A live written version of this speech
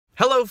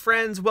Hello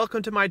friends,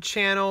 welcome to my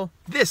channel.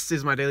 This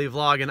is my daily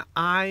vlog and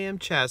I am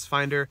Chaz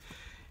Finder.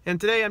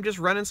 And today I'm just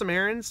running some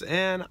errands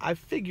and I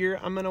figure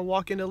I'm gonna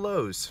walk into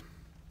Lowe's.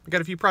 I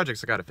got a few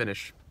projects I gotta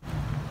finish.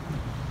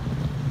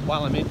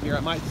 While I'm in here,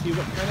 I might see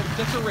what kind of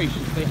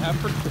decorations they have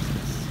for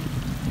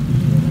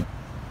Christmas.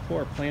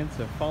 Poor plants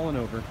have fallen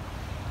over.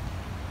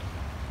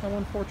 How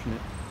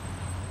unfortunate.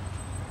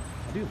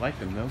 I do like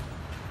them though.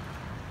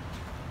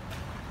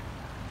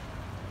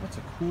 That's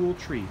a cool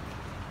tree.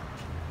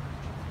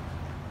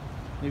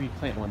 Maybe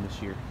plant one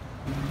this year.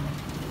 I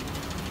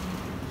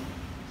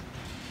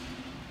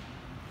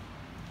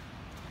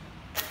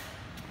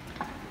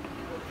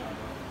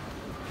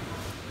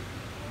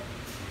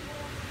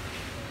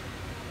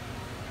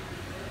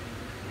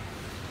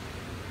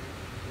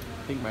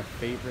think my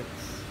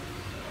favorites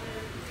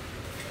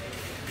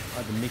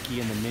are the Mickey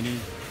and the Minnie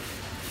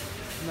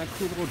and that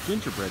cool little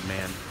gingerbread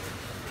man.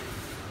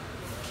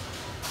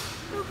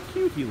 How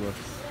cute he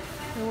looks.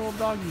 A little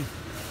doggy.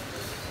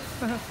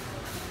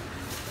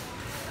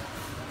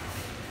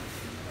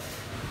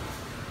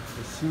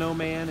 The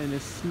snowman and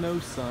his snow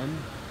son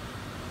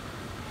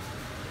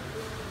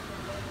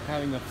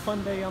having a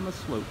fun day on the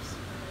slopes.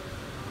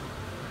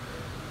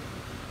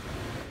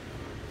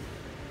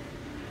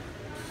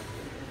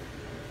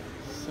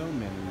 So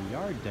many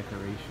yard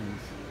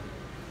decorations.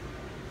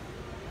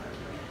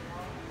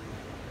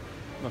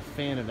 I'm a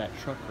fan of that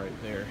truck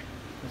right there.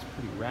 That's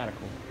pretty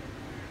radical.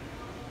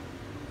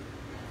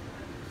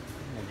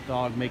 A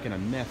dog making a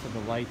mess of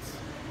the lights.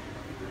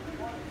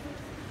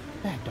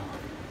 Bad dog.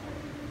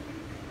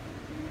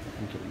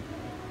 I'm kidding.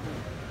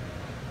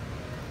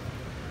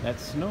 That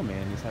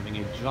snowman is having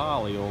a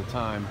jolly old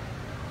time.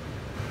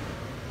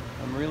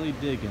 I'm really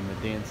digging the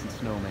dancing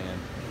snowman.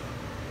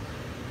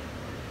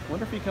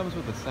 Wonder if he comes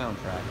with a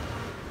soundtrack.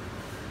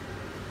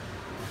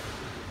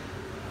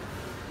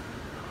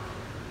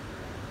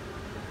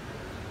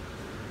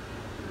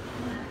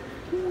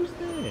 Who's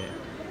that?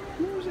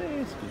 Who's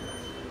asking?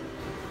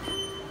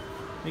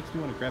 Makes me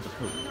want to grab a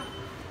coat.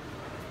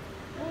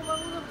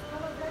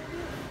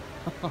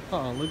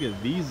 Oh, look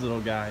at these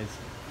little guys.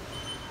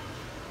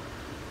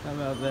 How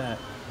about that?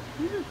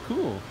 These are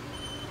cool.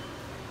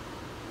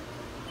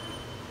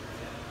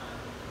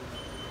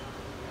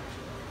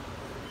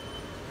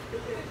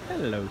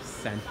 Hello,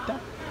 Santa.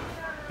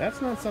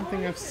 That's not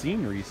something I've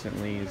seen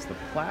recently, is the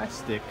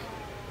plastic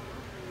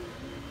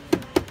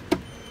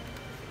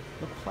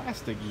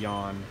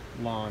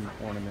lawn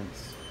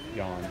ornaments.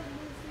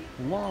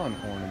 Lawn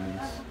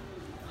ornaments.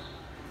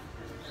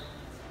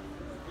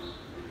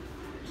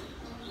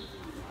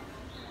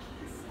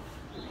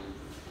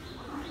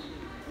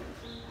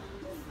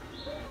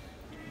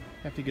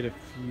 Have to get a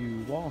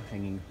few wall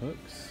hanging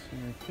hooks,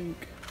 and I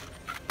think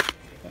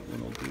that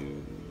one will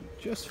do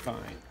just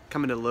fine.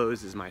 Coming to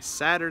Lowe's is my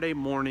Saturday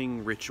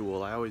morning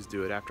ritual. I always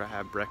do it after I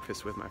have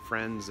breakfast with my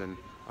friends, and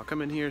I'll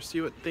come in here, see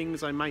what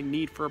things I might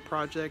need for a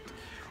project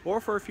or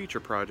for a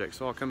future project.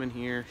 So I'll come in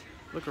here,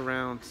 look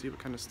around, see what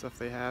kind of stuff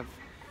they have,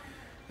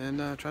 and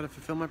try to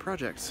fulfill my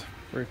projects.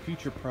 For a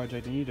future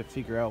project, I need to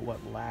figure out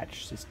what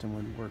latch system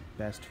would work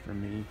best for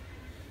me.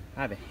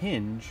 I have a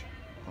hinge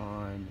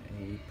on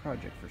a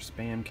project for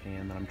Spam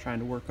Can that I'm trying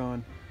to work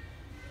on,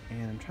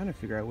 and I'm trying to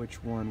figure out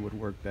which one would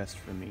work best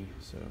for me.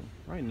 So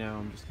right now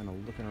I'm just kind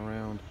of looking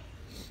around,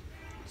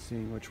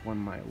 seeing which one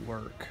might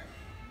work.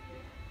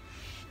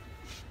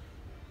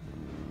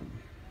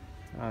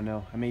 I don't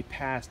know, I may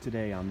pass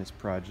today on this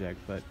project,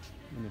 but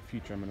in the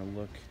future I'm going to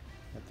look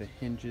at the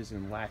hinges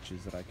and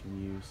latches that I can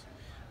use.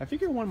 I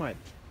figure one like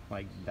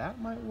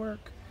that might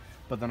work,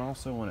 but then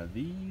also one of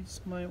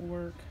these might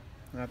work.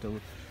 I have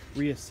to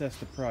reassess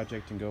the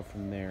project and go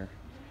from there.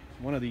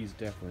 One of these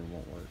definitely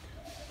won't work.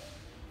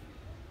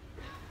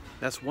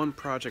 That's one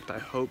project I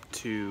hope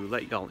to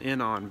let y'all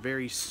in on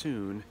very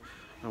soon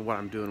on what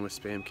I'm doing with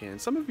Spam Can.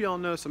 Some of y'all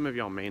know, some of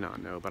y'all may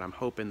not know, but I'm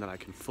hoping that I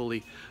can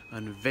fully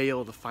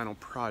unveil the final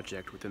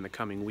project within the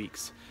coming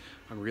weeks.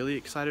 I'm really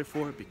excited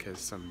for it because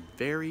some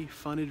very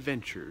fun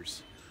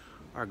adventures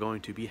are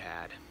going to be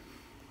had.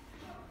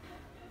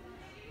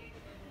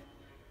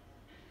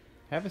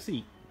 Have a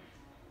seat.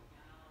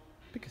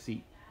 Pick a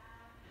seat.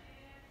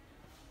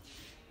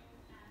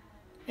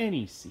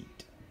 Any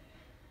seat.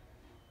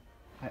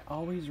 I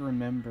always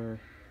remember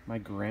my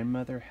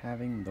grandmother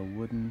having the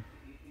wooden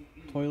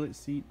toilet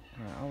seat.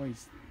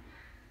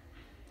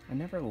 I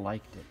never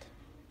liked it,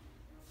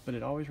 but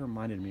it always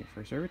reminded me at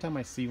first. Every time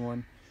I see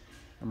one,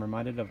 I'm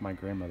reminded of my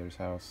grandmother's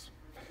house.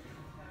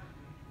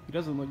 He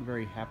doesn't look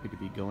very happy to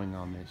be going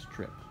on this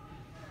trip.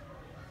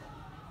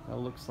 That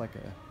looks like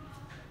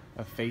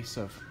a face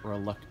of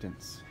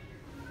reluctance.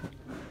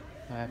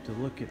 I have to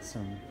look at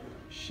some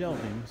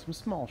shelving, some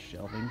small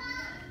shelving.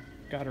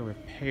 Gotta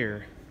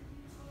repair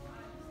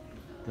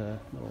the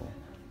little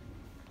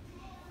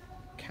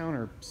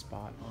counter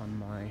spot on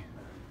my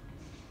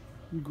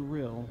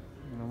grill,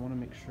 and I want to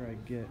make sure I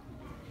get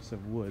a piece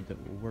of wood that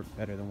will work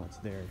better than what's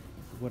there.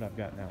 The wood I've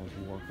got now is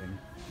warping.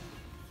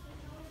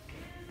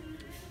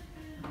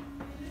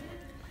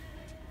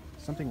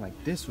 Something like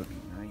this would be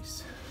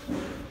nice.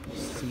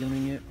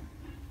 Sealing it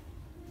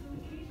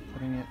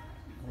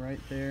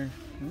there.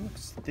 It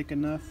looks thick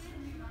enough.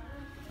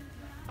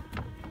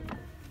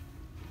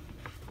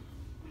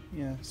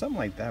 Yeah, something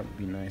like that would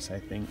be nice, I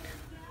think.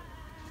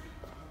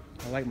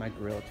 I like my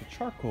grill. It's a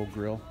charcoal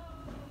grill.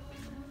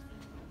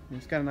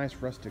 It's got a nice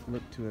rustic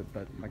look to it,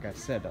 but like I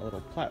said, that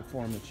little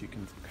platform that you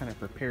can kind of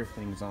prepare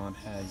things on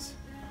has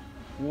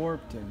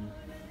warped and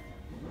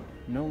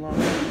no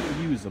longer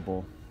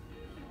usable.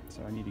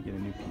 So I need to get a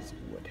new piece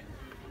of wood.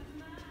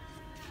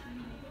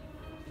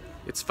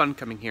 It's fun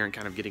coming here and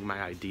kind of getting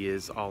my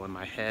ideas all in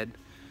my head.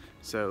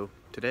 So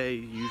today,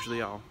 usually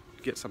I'll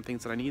get some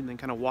things that I need and then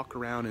kind of walk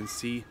around and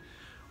see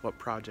what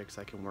projects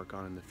I can work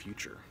on in the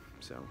future.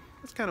 So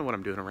that's kind of what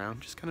I'm doing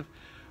around, just kind of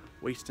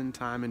wasting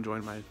time,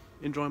 enjoying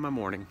my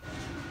morning.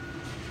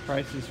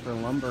 Prices for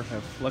lumber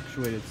have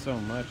fluctuated so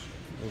much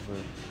over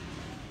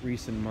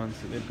recent months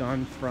that they've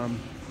gone from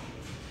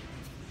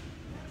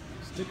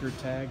sticker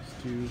tags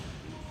to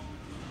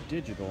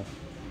digital.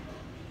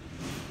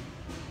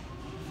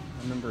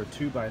 I remember a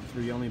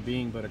 2x3 only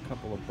being but a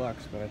couple of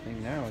bucks, but I think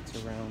now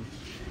it's around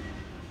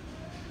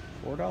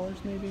 $4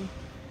 maybe?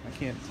 I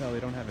can't tell,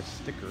 they don't have a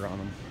sticker on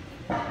them.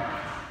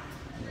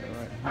 Yeah,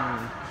 right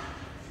here.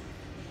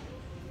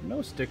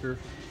 No sticker.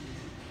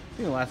 I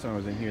think the last time I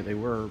was in here they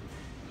were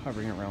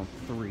hovering around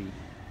 3,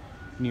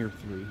 near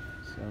 3,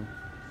 so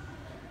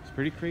it's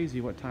pretty crazy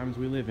what times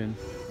we live in.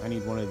 I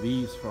need one of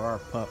these for our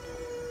pup.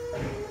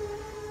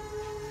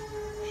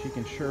 She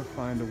can sure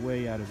find a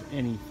way out of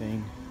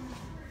anything.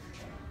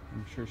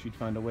 I'm sure she'd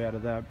find a way out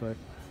of that, but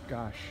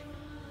gosh,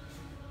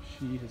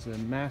 she is a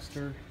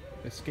master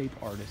escape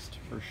artist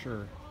for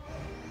sure.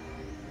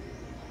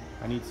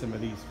 I need some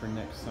of these for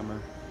next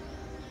summer.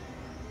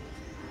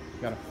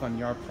 Got a fun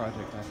yard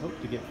project I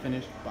hope to get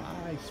finished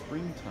by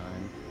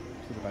springtime,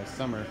 so that by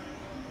summer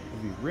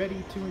we'll be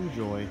ready to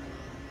enjoy.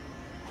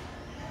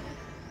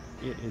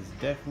 It is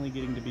definitely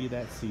getting to be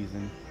that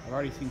season. I've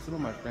already seen some of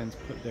my friends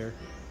put their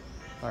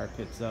fire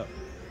pits up.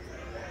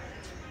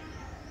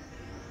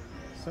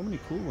 So many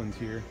cool ones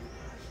here.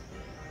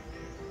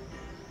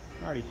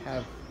 I already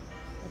have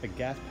a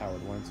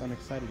gas-powered one, so I'm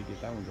excited to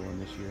get that one going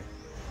this year.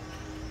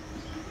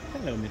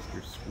 Hello,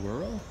 Mr.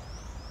 Squirrel.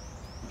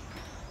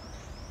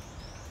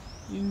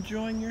 You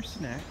enjoying your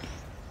snack?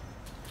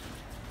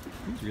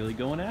 He's really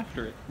going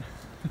after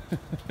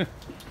it.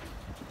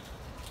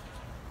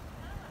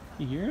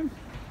 You hear him?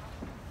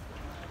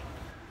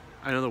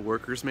 I know the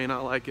workers may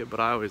not like it, but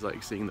I always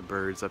like seeing the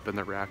birds up in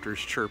the rafters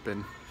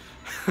chirping.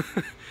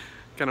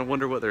 Kind of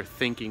wonder what they're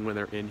thinking when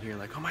they're in here,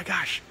 like, oh my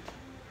gosh,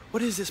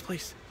 what is this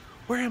place?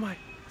 Where am I?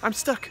 I'm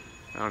stuck.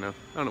 I don't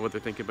know what they're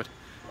thinking, but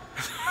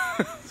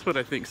that's what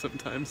I think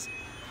sometimes.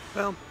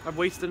 Well, I've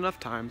wasted enough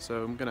time,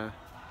 so I'm gonna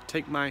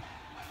take my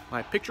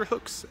picture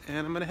hooks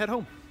and I'm gonna head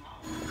home.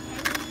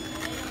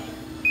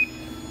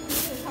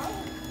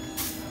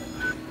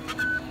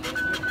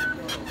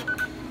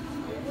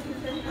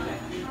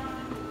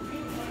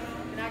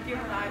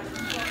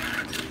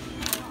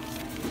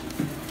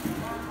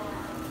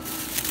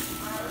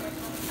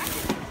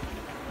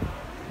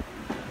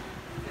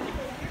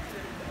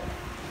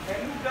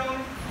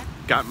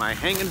 Got my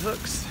hanging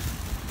hooks.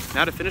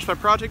 Now to finish my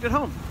project at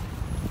home.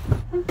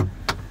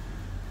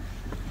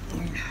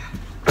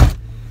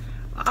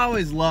 I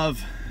always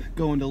love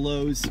going to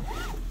Lowe's.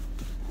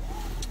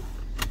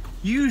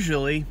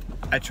 Usually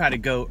I try to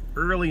go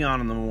early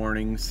on in the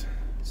mornings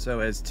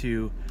so as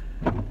to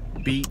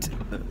beat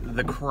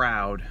the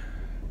crowd.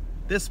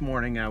 This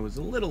morning I was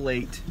a little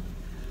late,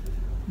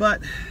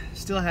 but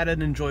still had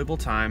an enjoyable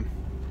time.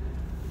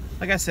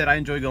 Like I said, I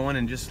enjoy going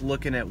and just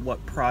looking at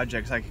what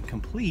projects I can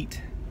complete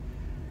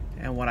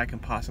and what I can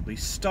possibly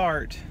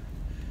start.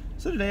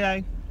 So today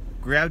I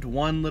grabbed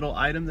one little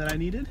item that I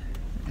needed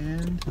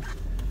and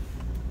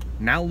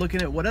now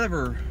looking at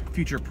whatever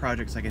future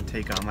projects I can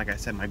take on. Like I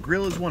said, my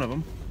grill is one of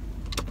them.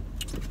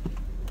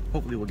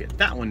 Hopefully we'll get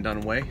that one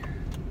done away,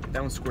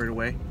 that one squared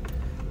away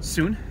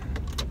soon.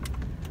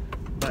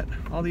 But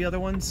all the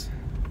other ones,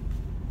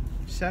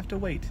 just have to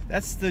wait.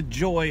 That's the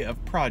joy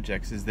of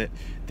projects, is that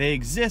they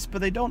exist, but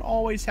they don't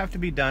always have to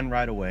be done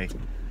right away.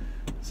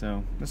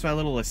 So that's my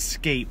little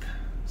escape,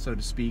 so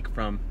to speak,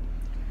 from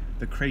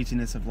the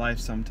craziness of life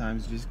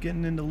sometimes. Just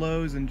getting into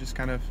Lowe's and just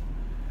kind of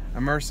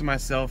immersing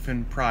myself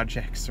in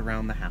projects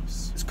around the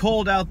house. It's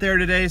cold out there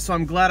today, so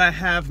I'm glad I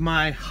have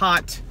my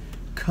hot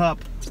cup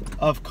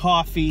of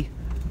coffee.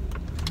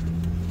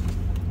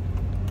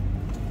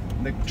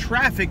 The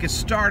traffic is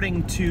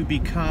starting to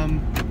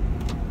become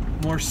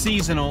more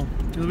seasonal,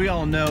 because we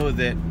all know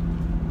that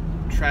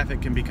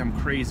traffic can become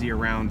crazy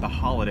around the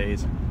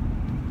holidays.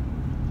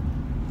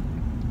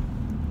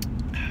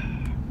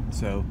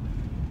 So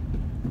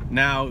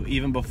now,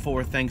 even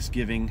before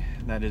Thanksgiving,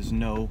 that is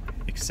no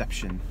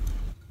exception.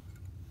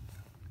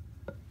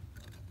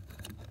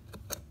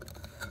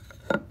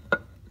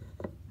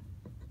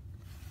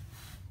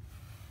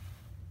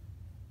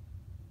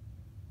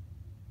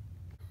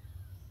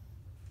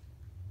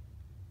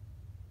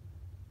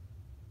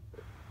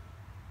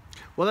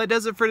 Well, that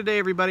does it for today,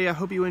 everybody. I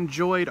hope you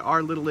enjoyed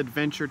our little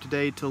adventure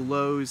today to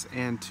Lowe's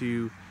and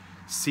to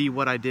see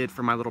what I did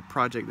for my little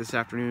project this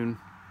afternoon.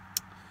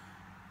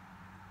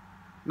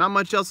 not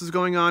much else is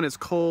going on. It's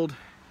cold,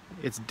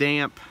 it's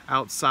damp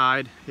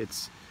outside.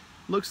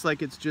 Looks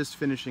like it's just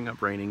finishing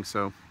up raining.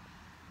 So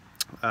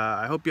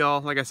I hope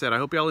y'all, like I said, I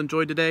hope y'all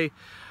enjoyed today.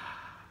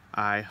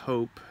 I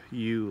hope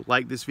you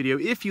like this video.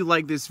 If you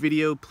like this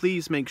video,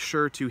 please make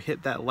sure to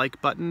hit that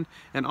like button,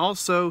 and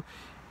also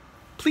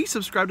please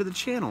subscribe to the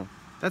channel.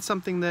 That's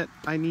something that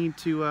I need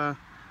to, I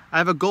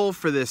have a goal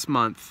for this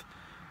month,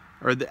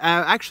 or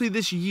actually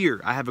this year.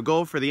 I have a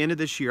goal for the end of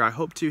this year. I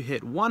hope to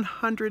hit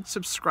 100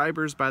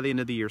 subscribers by the end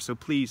of the year. So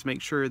please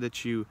make sure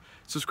that you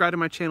subscribe to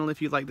my channel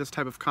if you like this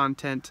type of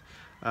content,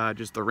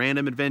 just the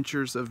random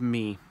adventures of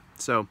me.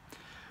 So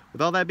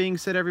with all that being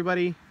said,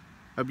 everybody,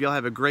 hope y'all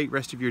have a great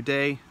rest of your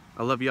day.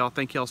 I love y'all.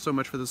 Thank y'all so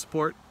much for the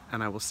support,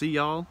 and I will see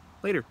y'all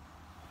later.